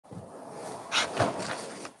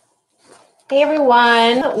Hey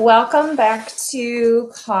everyone, welcome back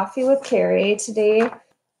to Coffee with Kari. Today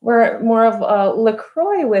we're more of a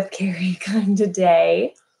LaCroix with Kari kind of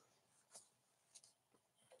day.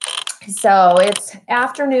 So it's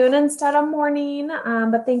afternoon instead of morning,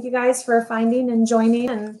 but thank you guys for finding and joining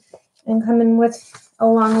and coming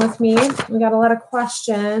along with me. We got a lot of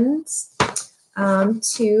questions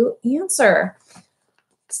to answer.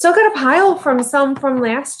 Still got a pile from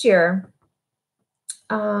last year.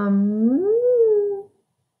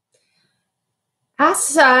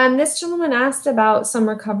 This gentleman asked about some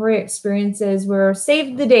recovery experiences where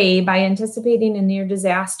saved the day by anticipating a near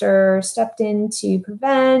disaster, stepped in to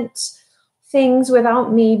prevent things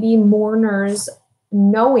without maybe mourners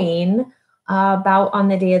knowing about on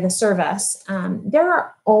the day of the service. There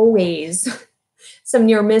are always some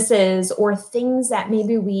near misses or things that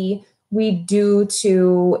maybe we do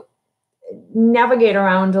to navigate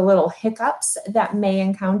around a little hiccups that may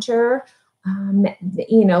encounter.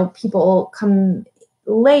 People come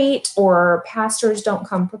late or pastors don't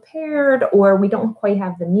come prepared or we don't quite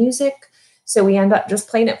have the music. So we end up just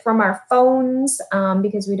playing it from our phones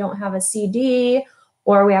because we don't have a CD,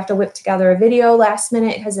 or we have to whip together a video last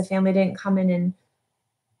minute because the family didn't come in and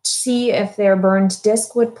see if their burned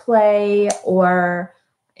disc would play, or,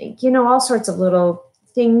 all sorts of little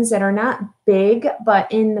things that are not big,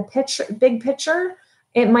 but in the big picture,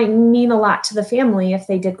 it might mean a lot to the family if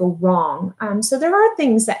they did go wrong. So there are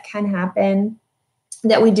things that can happen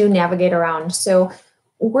that we do navigate around. So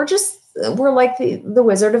we're like the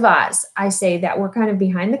Wizard of Oz. I say that we're kind of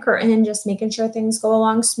behind the curtain, just making sure things go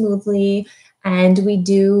along smoothly. And we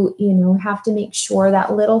do, have to make sure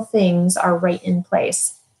that little things are right in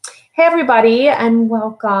place. Hey, everybody, and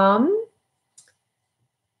welcome.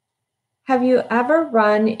 Have you ever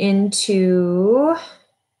run into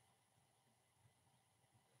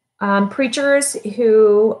preachers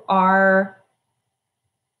who are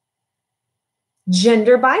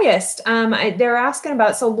gender biased? They're asking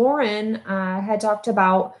about, so Lauren had talked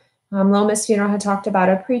about, Lomas Funeral had talked about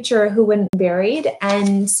a preacher who wouldn't be buried,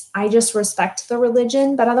 and I just respect the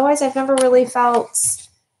religion, but otherwise I've never really felt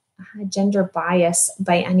gender bias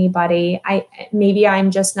by anybody. Maybe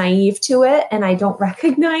I'm just naive to it and I don't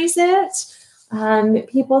recognize it.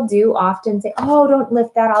 People do often say, "Oh, don't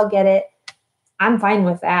lift that, I'll get it." I'm fine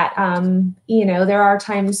with that. There are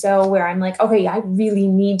times though where I'm like, okay, I really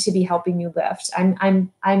need to be helping you lift.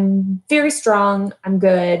 I'm very strong. I'm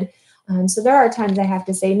good. So there are times I have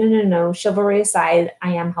to say, no, chivalry aside,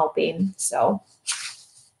 I am helping. So,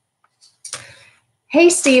 hey,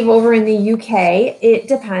 Steve, over in the UK, it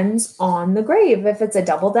depends on the grave, if it's a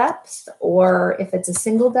double depth or if it's a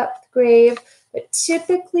single depth grave. But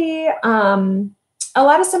typically, a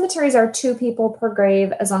lot of cemeteries are 2 people per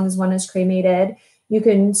grave as long as one is cremated.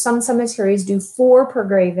 Some cemeteries do 4 per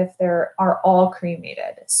grave if they are all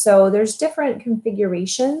cremated. So there's different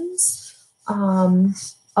configurations.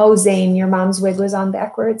 Zane, your mom's wig was on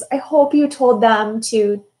backwards. I hope you told them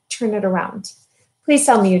to turn it around. Please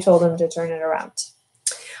tell me you told them to turn it around.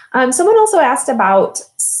 Someone also asked about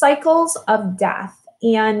cycles of death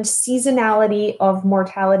and seasonality of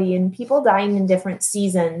mortality and people dying in different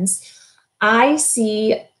seasons. I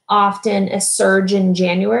see often a surge in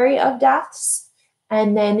January of deaths,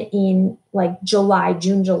 and then in like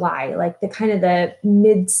June, July, like the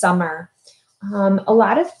midsummer. A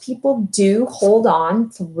lot of people do hold on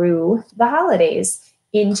through the holidays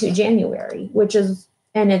into January,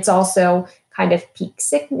 and it's also kind of peak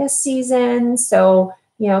sickness season. So,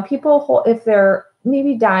 people, if they're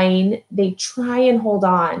maybe dying, they try and hold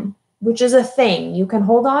on, which is a thing. You can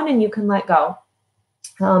hold on and you can let go.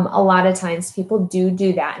 A lot of times people do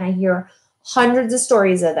that. And I hear hundreds of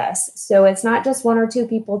stories of this. So it's not just 1 or 2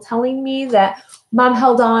 people telling me that mom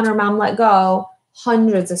held on or mom let go.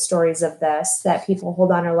 Hundreds of stories of this, that people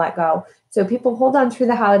hold on or let go. So people hold on through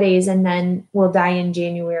the holidays and then will die in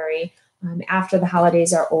January after the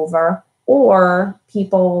holidays are over. Or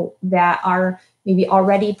people that are maybe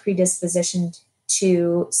already predispositioned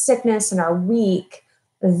to sickness and are weak,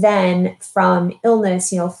 then from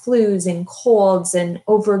illness, flus and colds and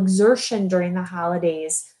overexertion during the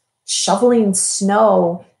holidays, shoveling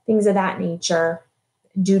snow, things of that nature,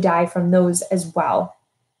 do die from those as well.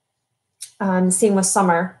 Same with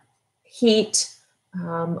summer, heat,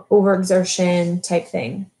 overexertion type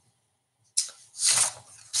thing.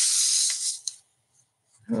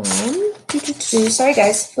 Sorry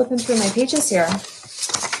guys, flipping through my pages here.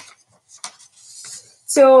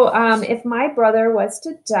 So if my brother was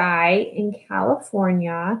to die in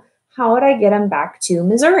California, how would I get him back to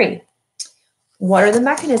Missouri? What are the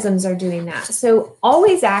mechanisms are doing that? So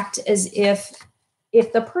always act as if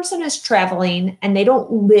if the person is traveling and they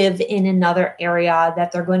don't live in another area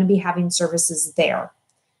that they're going to be having services there,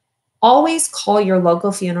 always call your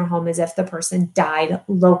local funeral home as if the person died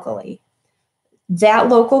locally. That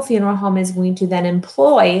local funeral home is going to then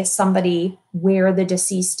employ somebody where the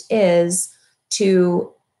deceased is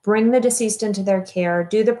to bring the deceased into their care,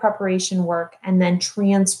 do the preparation work, and then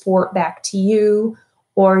transport back to you,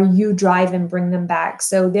 or you drive and bring them back.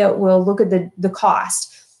 So we'll look at the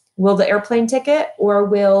cost. Will the airplane ticket or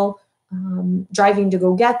will driving to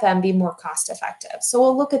go get them be more cost effective? So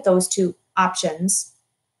we'll look at those two options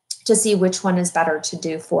to see which one is better to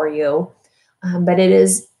do for you. But it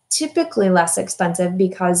is typically less expensive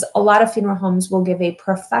because a lot of funeral homes will give a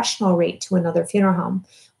professional rate to another funeral home.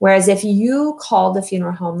 Whereas if you called a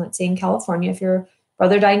funeral home, let's say in California, if your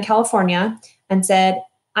brother died in California and said,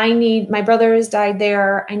 my brother has died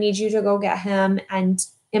there, I need you to go get him and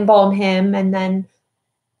embalm him, and then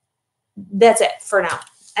that's it for now.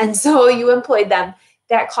 And so you employed them.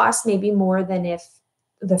 That cost may be more than if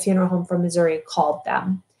the funeral home from Missouri called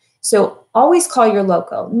them. So always call your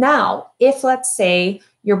local. Now, if let's say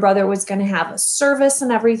your brother was going to have a service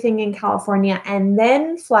and everything in California and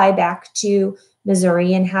then fly back to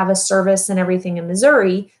Missouri and have a service and everything in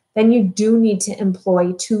Missouri, then you do need to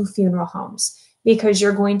employ 2 funeral homes because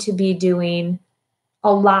you're going to be doing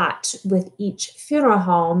a lot with each funeral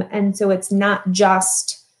home. And so it's not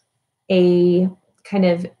just a kind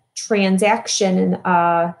of transaction,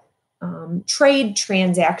 trade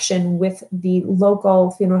transaction with the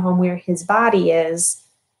local funeral home where his body is.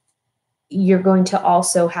 You're going to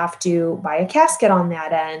also have to buy a casket on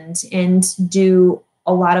that end and do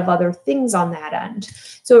a lot of other things on that end.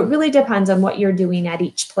 So it really depends on what you're doing at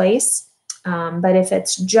each place. But if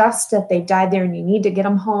it's just that they died there and you need to get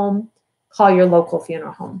them home, call your local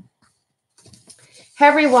funeral home. Hey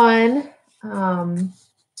everyone.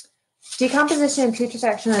 Decomposition and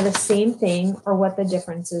putrefaction are the same thing or what the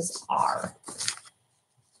differences are.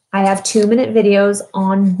 I have 2-minute videos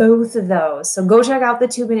on both of those. So go check out the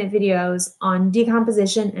 2-minute videos on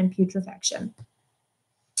decomposition and putrefaction.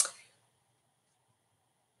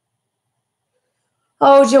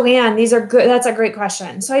 Oh, Joanne, these are good. That's a great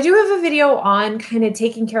question. So I do have a video on kind of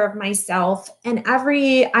taking care of myself, and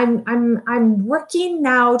I'm working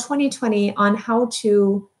now 2020 on how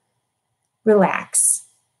to relax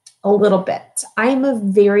a little bit. I'm a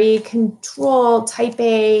very control type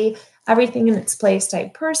A, everything in its place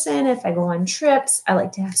type person. If I go on trips, I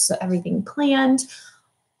like to have everything planned.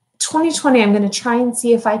 2020, I'm going to try and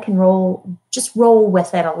see if I can roll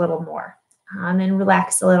with it a little more and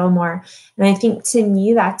relax a little more. And I think to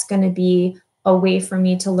me, that's going to be a way for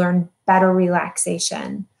me to learn better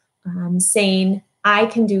relaxation, saying I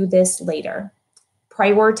can do this later.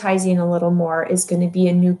 Prioritizing a little more is going to be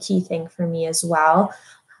a new key thing for me as well.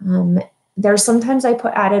 There's sometimes I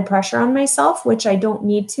put added pressure on myself, which I don't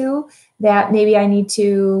need to, that maybe I need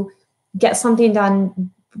to get something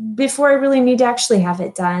done before I really need to actually have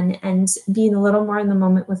it done, and being a little more in the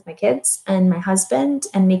moment with my kids and my husband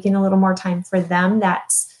and making a little more time for them.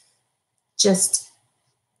 That's just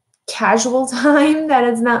casual time that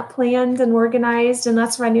is not planned and organized and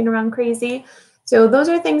us running around crazy. So those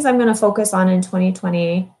are things I'm going to focus on in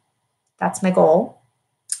 2020. That's my goal.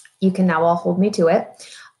 You can now all hold me to it.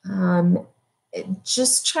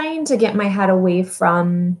 Just trying to get my head away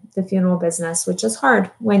from the funeral business, which is hard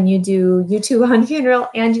when you do YouTube on funeral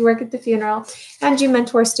and you work at the funeral and you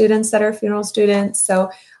mentor students that are funeral students. So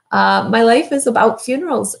my life is about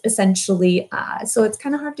funerals essentially. So it's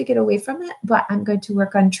kind of hard to get away from it, but I'm going to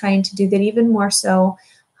work on trying to do that even more so.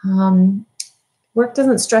 Work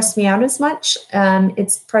doesn't stress me out as much.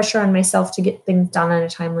 It's pressure on myself to get things done in a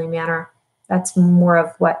timely manner. That's more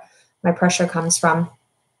of what my pressure comes from.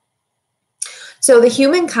 So the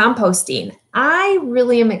human composting, I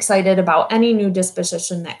really am excited about any new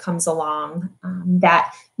disposition that comes along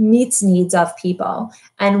that meets needs of people.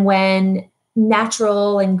 And when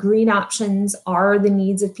natural and green options are the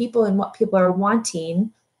needs of people and what people are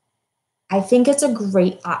wanting, I think it's a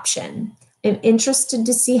great option. I'm interested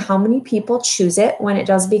to see how many people choose it when it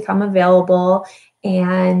does become available,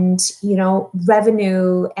 and,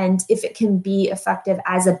 revenue, and if it can be effective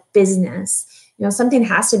as a business. Something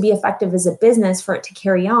has to be effective as a business for it to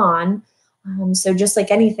carry on. So just like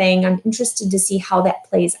anything, I'm interested to see how that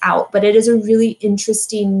plays out. But it is a really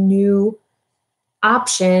interesting new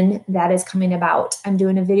option that is coming about. I'm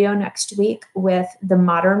doing a video next week with the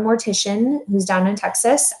modern Mortician who's down in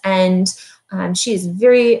Texas. And she is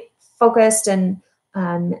very focused and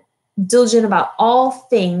diligent about all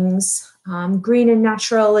things green and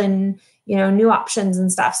natural and new options and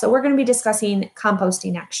stuff. So we're going to be discussing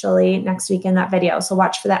composting actually next week in that video. So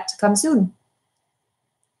watch for that to come soon.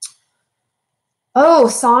 Oh,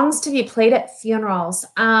 songs to be played at funerals.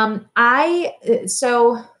 I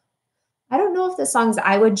don't know if the songs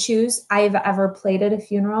I would choose I've ever played at a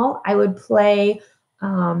funeral. I would play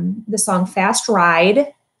the song Fast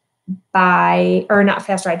Ride or not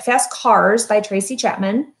Fast Ride, Fast Cars by Tracy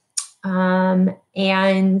Chapman. And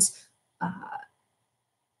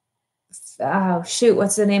oh shoot,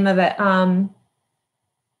 what's the name of it?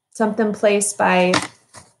 Something Place by,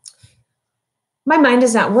 my mind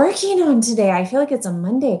is not working on today. I feel like it's a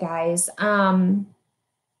Monday, guys. I'll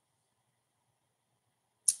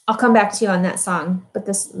come back to you on that song, but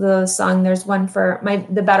the song, there's one for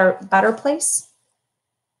the Better Place.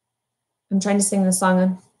 I'm trying to sing the song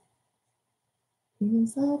on.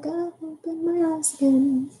 Feels like I opened my eyes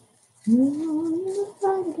again.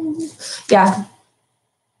 Yeah.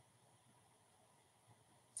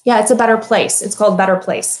 Yeah, it's a Better Place. It's called Better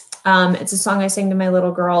Place. It's a song I sing to my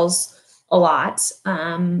little girls a lot.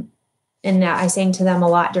 And I sang to them a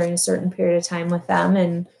lot during a certain period of time with them.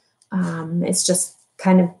 And it's just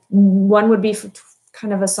kind of, one would be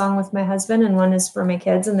kind of a song with my husband and one is for my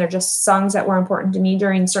kids. And they're just songs that were important to me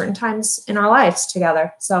during certain times in our lives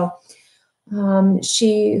together. So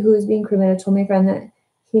she, who was being cremated, told my friend that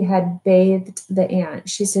he had bathed the aunt.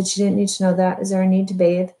 She said she didn't need to know that. Is there a need to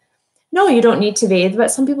bathe? No, you don't need to bathe,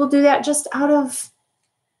 but some people do that just out of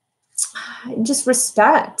just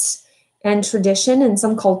respect and tradition. In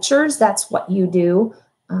some cultures, that's what you do.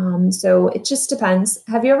 So it just depends.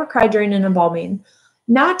 Have you ever cried during an embalming?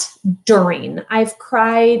 Not during. I've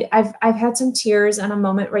cried. I've had some tears and a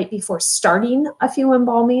moment right before starting a few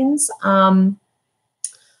embalmings.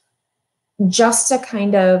 Just to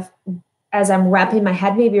kind of, as I'm wrapping my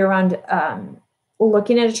head maybe around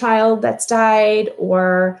looking at a child that's died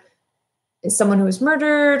or someone who was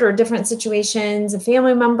murdered or different situations, a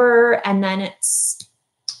family member, and then it's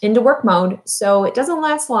into work mode. So it doesn't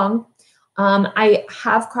last long. I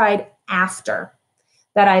have cried after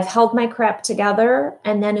that. I've held my crap together.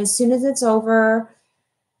 And then as soon as it's over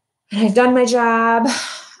and I've done my job,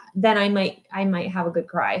 then I might have a good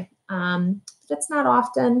cry. But it's not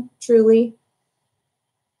often, truly.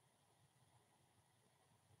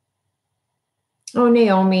 Oh,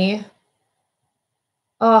 Naomi.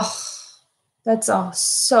 Oh, that's all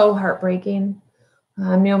so heartbreaking.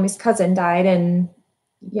 Naomi's cousin died and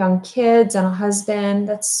young kids and a husband.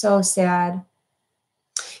 That's so sad.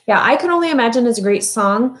 Yeah, I Can Only Imagine is a great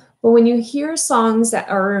song, but when you hear songs that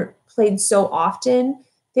are played so often,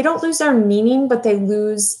 they don't lose their meaning, but they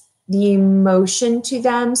lose the emotion to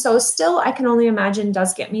them. So still, I Can Only Imagine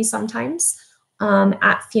does get me sometimes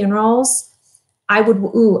at funerals. I would,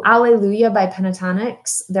 Alleluia by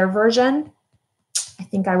Pentatonics, their version. I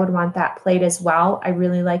think I would want that played as well. I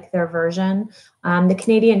really like their version. The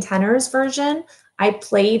Canadian Tenors version, I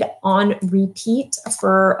played on repeat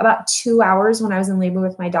for about 2 hours when I was in labor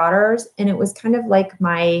with my daughters. And it was kind of like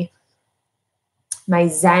my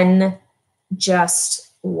Zen, just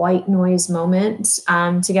white noise moment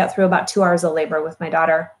to get through about 2 hours of labor with my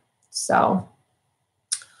daughter. So,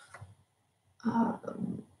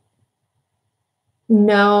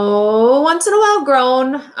 no, once in a while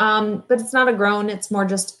groan, but it's not a groan. It's more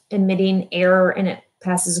just emitting air and it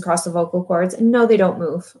passes across the vocal cords. And no, they don't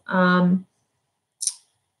move.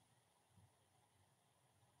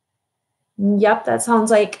 Yep, that sounds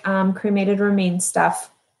like cremated remains stuff.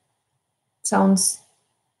 Sounds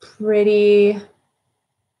pretty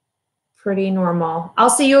normal. I'll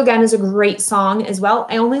See You Again is a great song as well.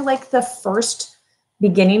 I only like the first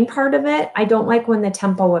beginning part of it. I don't like when the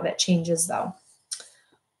tempo of it changes though.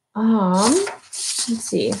 Let's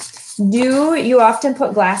see. Do you often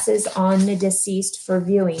put glasses on the deceased for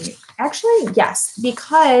viewing? Actually, yes,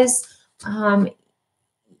 because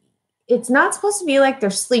it's not supposed to be like they're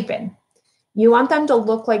sleeping. You want them to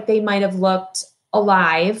look like they might have looked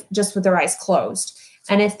alive just with their eyes closed.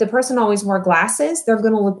 And if the person always wore glasses, they're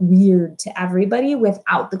going to look weird to everybody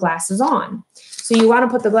without the glasses on. So you want to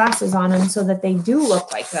put the glasses on them so that they do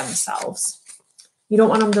look like themselves. You don't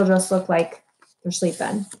want them to just look like they're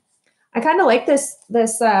sleeping. I kind of like this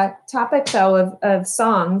topic though of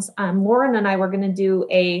songs. Lauren and I were going to do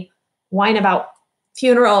a wine about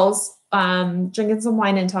funerals, drinking some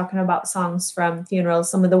wine and talking about songs from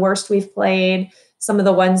funerals. Some of the worst we've played, some of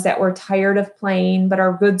the ones that we're tired of playing but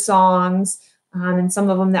are good songs, and some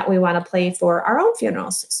of them that we want to play for our own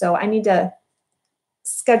funerals. So I need to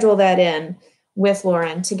schedule that in with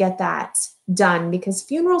Lauren to get that done because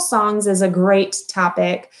funeral songs is a great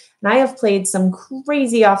topic. And I have played some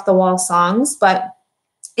crazy off the wall songs, but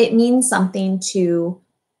it means something to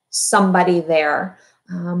somebody there.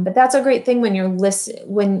 But that's a great thing when you're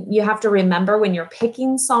when you have to remember when you're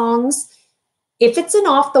picking songs, If it's an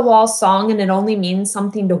off-the-wall song and it only means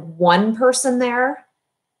something to one person there,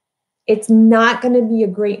 it's not going to be a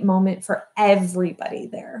great moment for everybody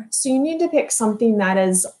there. So you need to pick something that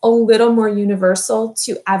is a little more universal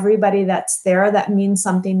to everybody that's there, that means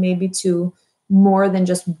something maybe to more than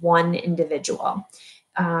just one individual.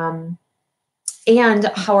 And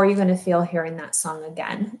how are you going to feel hearing that song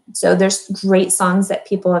again? So there's great songs that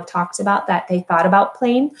people have talked about that they thought about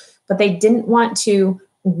playing, but they didn't want to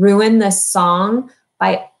ruin the song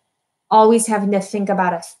by always having to think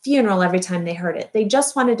about a funeral every time they heard it. They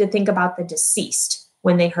just wanted to think about the deceased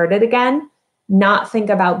when they heard it again, not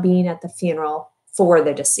think about being at the funeral for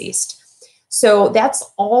the deceased. So that's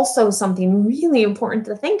also something really important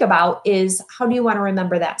to think about, is how do you want to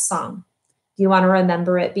remember that song? Do you want to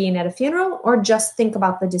remember it being at a funeral or just think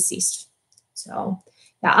about the deceased? So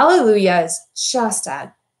yeah, Alleluia is just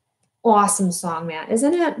an awesome song, Matt,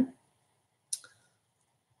 isn't it?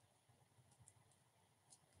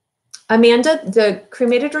 Amanda, the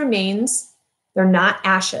cremated remains, they're not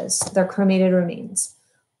ashes, they're cremated remains,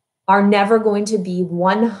 are never going to be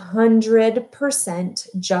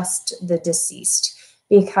 100% just the deceased,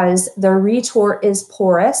 because the retort is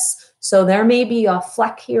porous. So there may be a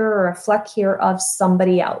fleck here or a fleck here of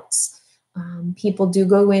somebody else. People do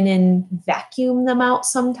go in and vacuum them out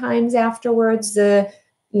sometimes afterwards, the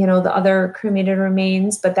other cremated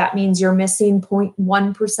remains, but that means you're missing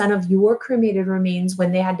 0.1% of your cremated remains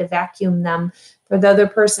when they had to vacuum them for the other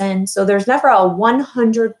person. So there's never a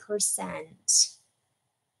 100%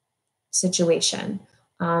 situation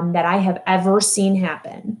that I have ever seen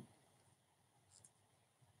happen.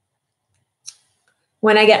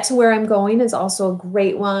 When I Get to Where I'm Going is also a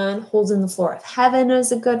great one. Holes in the Floor of Heaven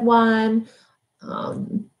is a good one.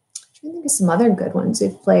 I'm trying to think of some other good ones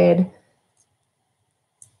we've played.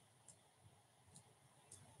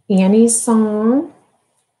 Annie's song.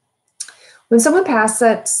 When someone passed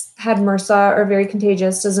that's had MRSA or very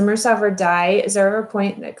contagious, does the MRSA ever die? Is there ever a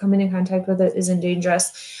point that coming in contact with it isn't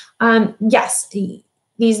dangerous? Yes,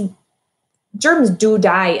 these germs do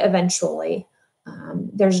die eventually.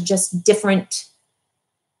 There's just different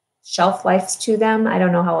shelf lives to them. I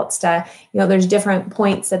don't know how else to, there's different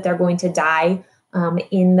points that they're going to die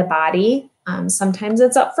in the body. Sometimes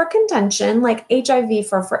it's up for contention, like HIV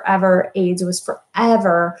for forever. AIDS was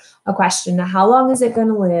forever a question. How long is it going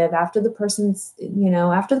to live after the person's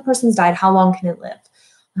died? How long can it live?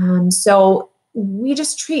 So we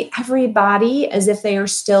just treat everybody as if they are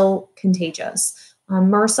still contagious.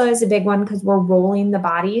 MRSA is a big one because we're rolling the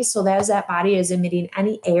body. So as that body is emitting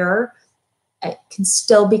any air, it can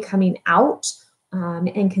still be coming out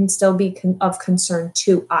and can still be of concern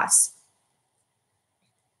to us.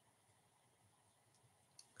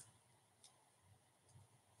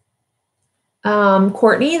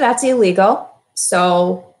 Courtney, that's illegal.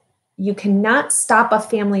 So you cannot stop a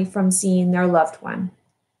family from seeing their loved one.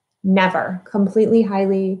 Never. Completely,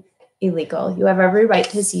 highly illegal. You have every right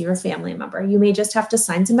to see your family member. You may just have to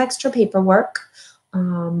sign some extra paperwork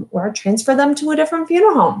or transfer them to a different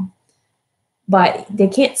funeral home. But they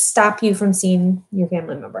can't stop you from seeing your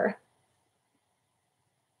family member.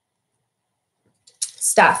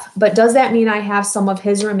 Steph, but does that mean I have some of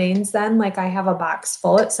his remains then? Like I have a box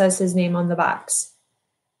full, it says his name on the box.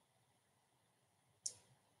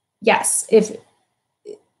 Yes, if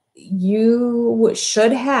you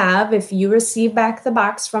should have, if you receive back the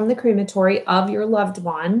box from the crematory of your loved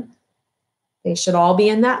one, they should all be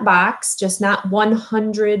in that box, just not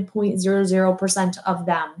 100.00% of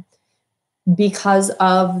them, because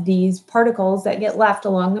of these particles that get left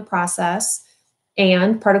along the process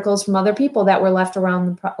and particles from other people that were left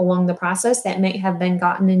along the process that may have been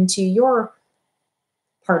gotten into your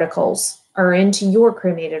particles or into your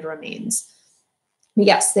cremated remains.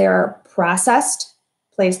 Yes, they're processed,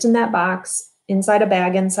 placed in that box, inside a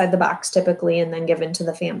bag, inside the box typically, and then given to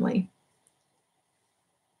the family.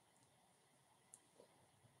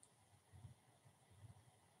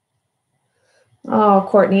 Oh,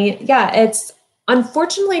 Courtney. Yeah, it's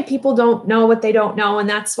unfortunately people don't know what they don't know. And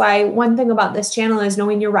that's why one thing about this channel is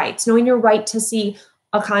knowing your rights, knowing your right to see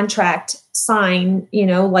a contract sign,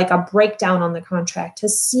 like a breakdown on the contract, to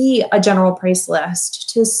see a general price list,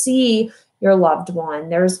 to see your loved one.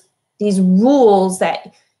 There's these rules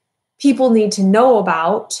that people need to know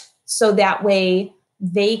about so that way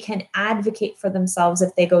they can advocate for themselves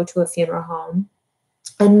if they go to a funeral home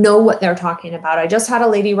and know what they're talking about. I just had a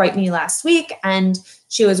lady write me last week, and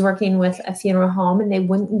she was working with a funeral home and they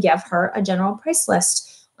wouldn't give her a general price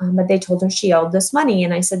list, but they told her she owed this money.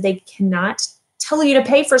 And I said, they cannot tell you to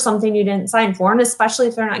pay for something you didn't sign for, and especially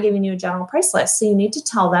if they're not giving you a general price list. So you need to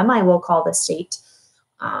tell them, I will call the state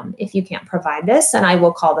if you can't provide this, and I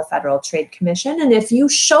will call the Federal Trade Commission. And if you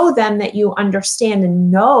show them that you understand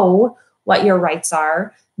and know what your rights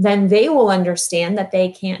are, then they will understand that they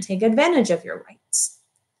can't take advantage of your rights.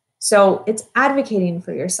 So it's advocating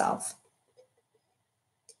for yourself.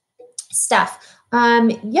 Steph,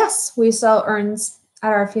 yes, we sell urns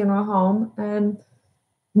at our funeral home.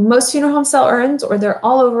 Most funeral homes sell urns, or they're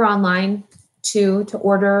all over online too, to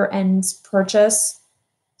order and purchase.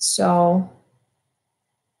 So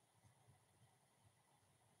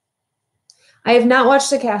I have not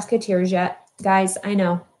watched the Casketeers yet. Guys, I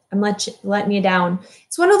know I'm letting you down.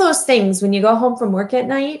 It's one of those things when you go home from work at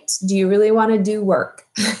night, do you really want to do work?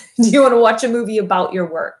 Do you want to watch a movie about your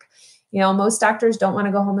work? You know, most doctors don't want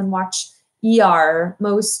to go home and watch ER.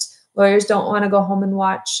 Most lawyers don't want to go home and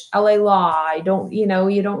watch LA Law. You don't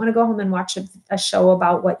want to go home and watch a show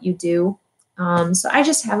about what you do. So I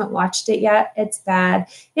just haven't watched it yet. It's bad.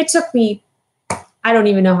 It took me, I don't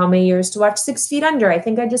even know how many years to watch 6 Feet Under. I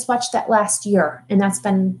think I just watched that last year, and that's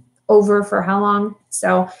been over for how long?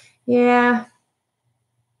 So yeah.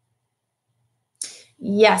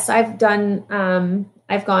 Yes, I've gone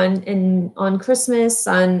in on Christmas,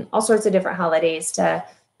 on all sorts of different holidays to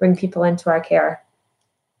bring people into our care.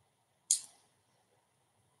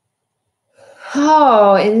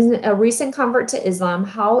 Oh, in a recent convert to Islam,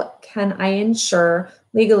 how can I ensure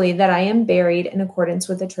legally that I am buried in accordance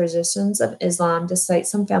with the traditions of Islam, despite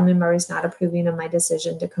some family members not approving of my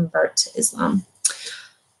decision to convert to Islam?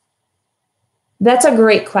 That's a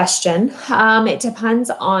great question. It depends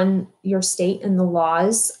on your state and the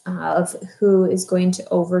laws of who is going to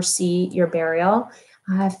oversee your burial.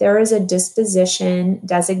 If there is a disposition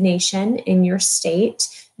designation in your state,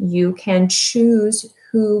 you can choose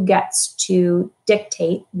who gets to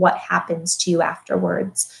dictate what happens to you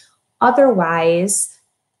afterwards. Otherwise,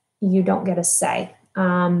 you don't get a say.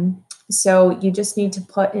 So you just need to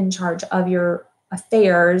put in charge of your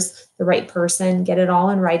affairs the right person, get it all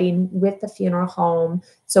in writing with the funeral home,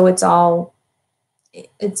 so it's all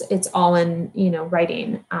in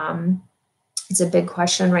writing. It's a big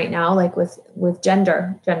question right now, like with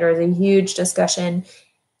gender is a huge discussion,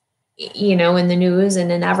 in the news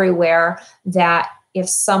and in everywhere, that if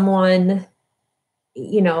someone,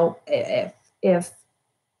 if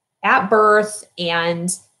at birth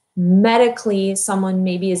and medically someone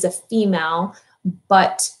maybe is a female,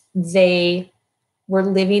 but they were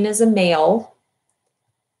living as a male,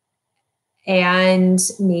 and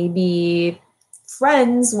maybe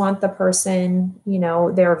friends want the person,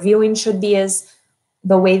 their viewing should be as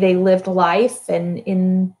the way they lived life and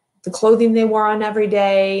in the clothing they wore on every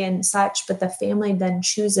day and such, but the family then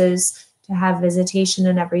chooses to have visitation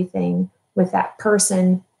and everything with that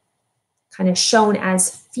person kind of shown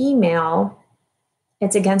as female.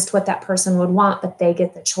 It's against what that person would want, but they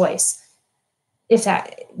get the choice, if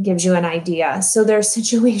that gives you an idea. So there are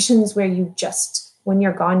situations where when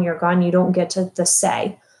you're gone, you don't get to the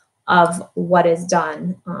say of what is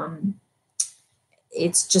done.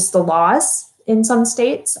 It's just the laws in some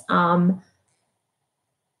states, and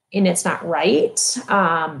it's not right,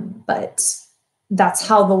 but that's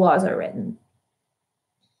how the laws are written.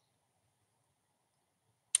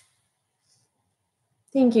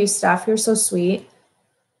 Thank you, Steph. You're so sweet.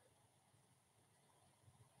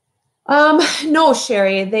 No,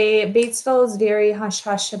 Sherry, Batesville is very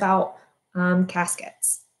hush-hush about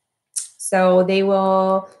caskets. So they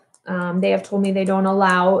have told me they don't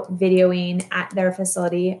allow videoing at their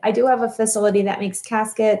facility. I do have a facility that makes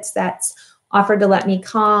caskets that's offered to let me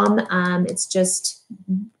come. It's just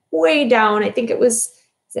way down. I think is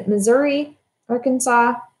it Missouri,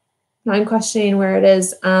 Arkansas? No, I'm questioning where it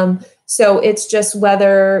is. So it's just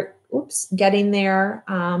getting there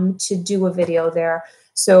to do a video there.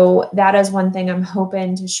 So that is one thing I'm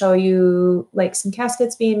hoping to show you, like some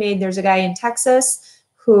caskets being made. There's a guy in Texas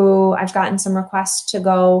who I've gotten some requests to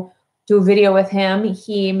go do a video with him.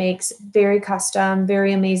 He makes very custom,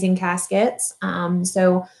 very amazing caskets.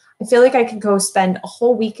 So I feel like I could go spend a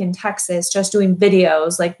whole week in Texas just doing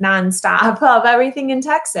videos, like nonstop, of everything in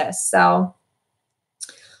Texas. So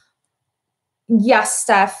yes,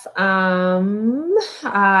 Steph, I've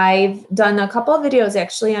done a couple of videos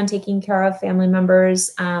actually on taking care of family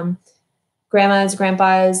members, grandmas,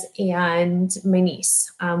 grandpas, and my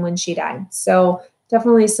niece when she died. So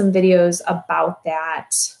definitely some videos about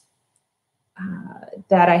that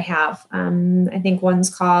that I have. I think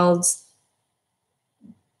one's called,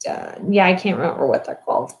 I can't remember what they're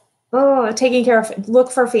called. Oh, taking care of,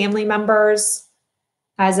 look for family members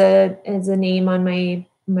as a name on my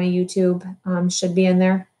YouTube, should be in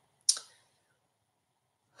there.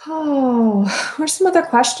 Oh, where's some other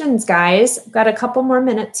questions, guys? I've got a couple more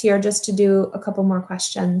minutes here just to do a couple more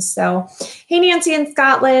questions. So, hey, Nancy in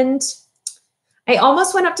Scotland. I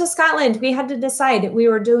almost went up to Scotland. We had to decide. We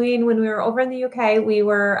were doing, when we were over in the UK, we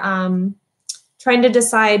were trying to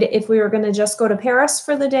decide if we were going to just go to Paris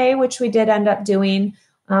for the day, which we did end up doing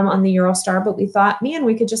on the Eurostar. But we thought, man,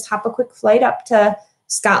 we could just hop a quick flight up to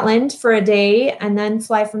Scotland for a day and then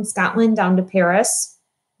fly from Scotland down to Paris,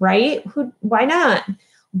 right? Why not?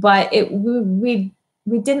 But we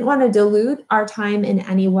didn't want to dilute our time in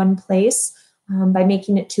any one place by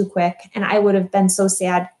making it too quick. And I would have been so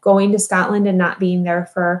sad going to Scotland and not being there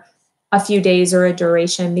for a few days or a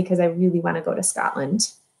duration, because I really want to go to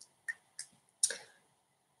Scotland.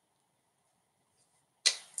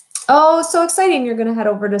 Oh, so exciting. You're going to head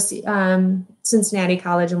over to Cincinnati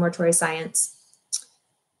College of Mortuary Science.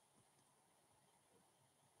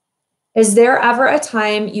 Is there ever a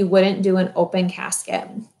time you wouldn't do an open casket?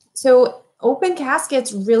 So open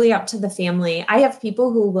casket's really up to the family. I have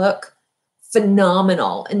people who look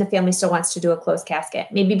phenomenal and the family still wants to do a closed casket,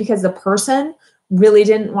 maybe because the person really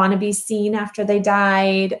didn't want to be seen after they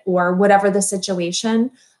died, or whatever the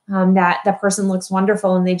situation, that the person looks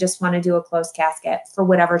wonderful and they just want to do a closed casket for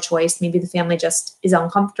whatever choice. Maybe the family just is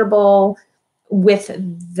uncomfortable with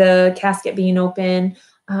the casket being open.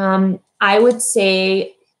 I would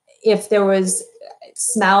say if there was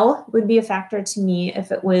smell would be a factor to me.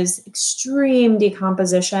 If it was extreme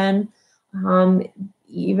decomposition,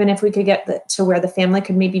 even if we could get to where the family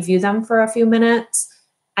could maybe view them for a few minutes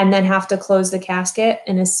and then have to close the casket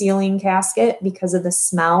in a sealing casket because of the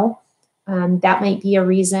smell, that might be a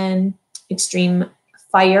reason. Extreme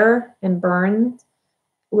fire and burn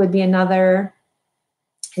would be another.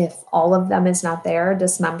 If all of them is not there,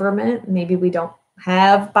 dismemberment, maybe we don't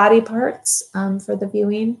have body parts for the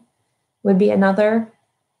viewing, would be another.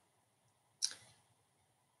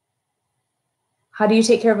 How do you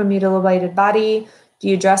take care of a mutilated body? Do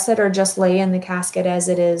you dress it or just lay in the casket as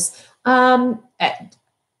it is? I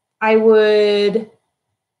would,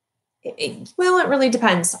 well, it really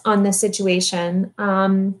depends on the situation.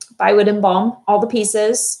 I would embalm all the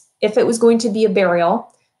pieces. If it was going to be a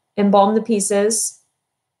burial, embalm the pieces.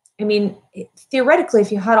 I mean, theoretically,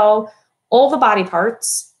 if you had all the body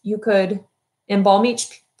parts, you could embalm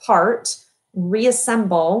each part,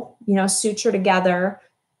 reassemble, suture together,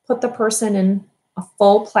 put the person in a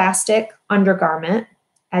full plastic undergarment,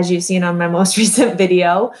 as you've seen on my most recent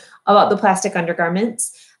video about the plastic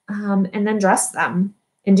undergarments, and then dress them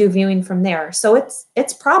and do viewing from there. So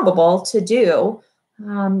it's probable to do.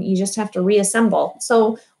 You just have to reassemble.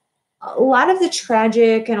 So a lot of the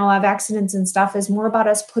tragic and a lot of accidents and stuff is more about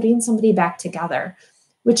us putting somebody back together,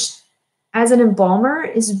 which as an embalmer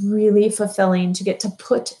is really fulfilling, to get to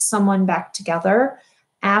put someone back together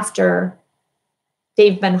after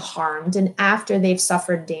they've been harmed and after they've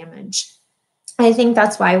suffered damage. I think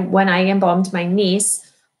that's why when I embalmed my niece,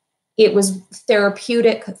 it was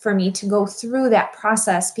therapeutic for me to go through that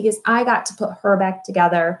process, because I got to put her back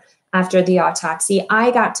together after the autopsy.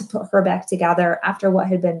 I got to put her back together after what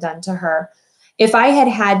had been done to her. If I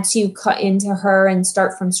had to cut into her and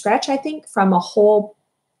start from scratch, I think from a whole,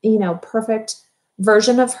 perfect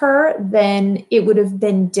version of her, then it would have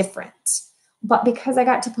been different. But because I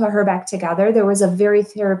got to put her back together, there was a very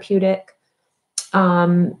therapeutic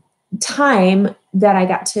time that I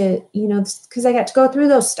got to, because I got to go through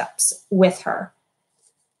those steps with her.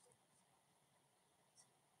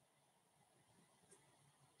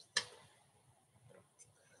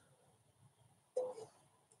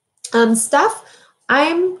 Stuff,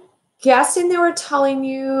 I'm guessing they were telling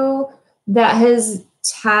you that his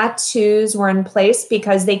tattoos were in place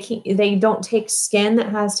because they don't take skin that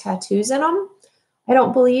has tattoos in them. I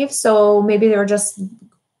don't believe so. Maybe they were just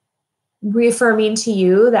reaffirming to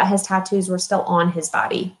you that his tattoos were still on his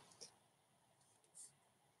body.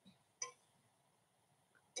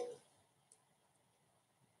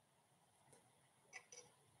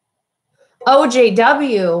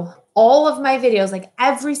 OJW, all of my videos, like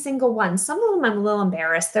every single one. Some of them I'm a little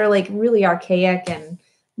embarrassed. They're like really archaic and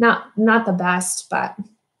not the best, but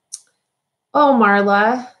oh,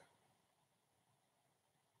 Marla,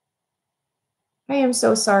 I am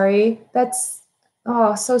so sorry. That's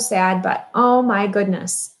so sad, but oh my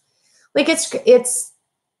goodness. Like it's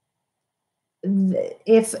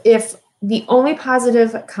if the only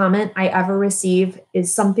positive comment I ever receive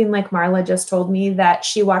is something like Marla just told me, that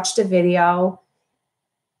she watched a video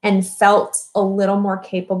and felt a little more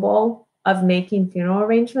capable of making funeral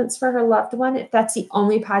arrangements for her loved one. If that's the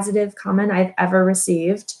only positive comment I've ever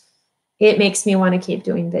received, it makes me want to keep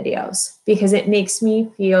doing videos, because it makes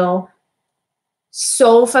me feel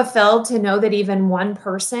so fulfilled to know that even one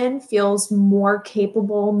person feels more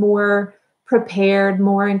capable, more prepared,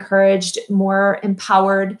 more encouraged, more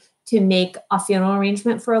empowered to make a funeral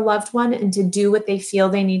arrangement for a loved one and to do what they feel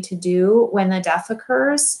they need to do when the death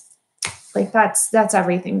occurs. Like that's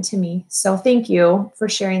everything to me. So thank you for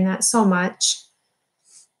sharing that so much.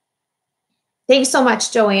 Thanks so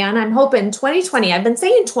much, Joanne. I'm hoping 2020, I've been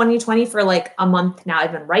saying 2020 for like a month now.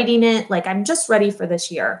 I've been writing it. Like I'm just ready for this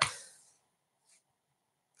year.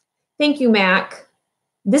 Thank you, Mac.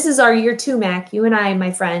 This is our year 2, Mac. You and I,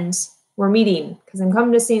 my friends, we're meeting because I'm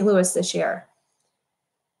coming to St. Louis this year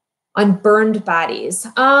on burned bodies.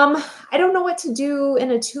 I don't know what to do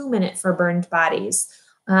in a 2-minute for burned bodies.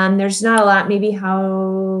 There's not a lot. Maybe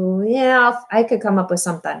I could come up with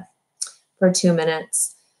something for 2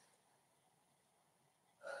 minutes.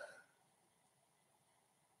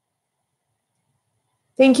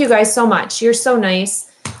 Thank you guys so much. You're so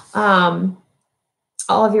nice.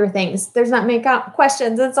 All of your things. There's not make up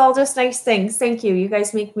questions. It's all just nice things. Thank you. You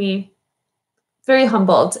guys make me very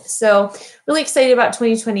humbled. So really excited about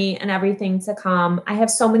 2020 and everything to come. I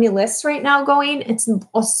have so many lists right now going. It's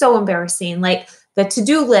so embarrassing. Like the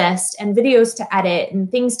to-do list and videos to edit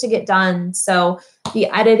and things to get done. So the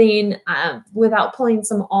editing without pulling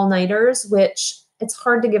some all-nighters, which it's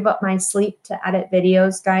hard to give up my sleep to edit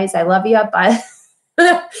videos, guys. I love you, but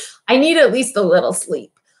I need at least a little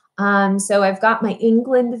sleep. So I've got my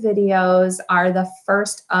England videos are the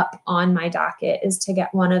first up on my docket is to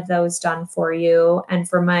get one of those done for you. And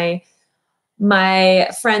for my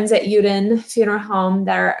friends at Uden Funeral Home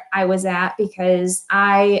that I was at, because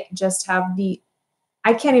I just have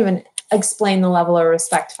I can't even explain the level of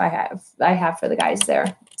respect I have for the guys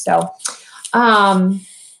there. So,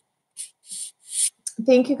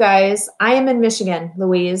 thank you guys. I am in Michigan,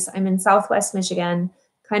 Louise. I'm in Southwest Michigan,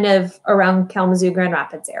 kind of around Kalamazoo, Grand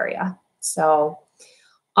Rapids area. So,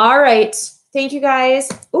 all right. Thank you guys.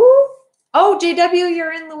 Ooh. Oh, JW,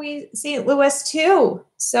 you're in St. Louis too.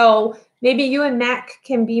 So maybe you and Mac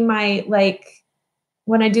can be my, like,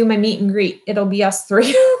 when I do my meet and greet, it'll be us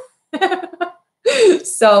 3.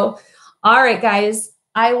 So, all right, guys.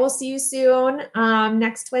 I will see you soon.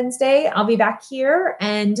 Next Wednesday, I'll be back here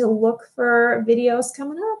and look for videos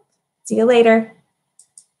coming up. See you later.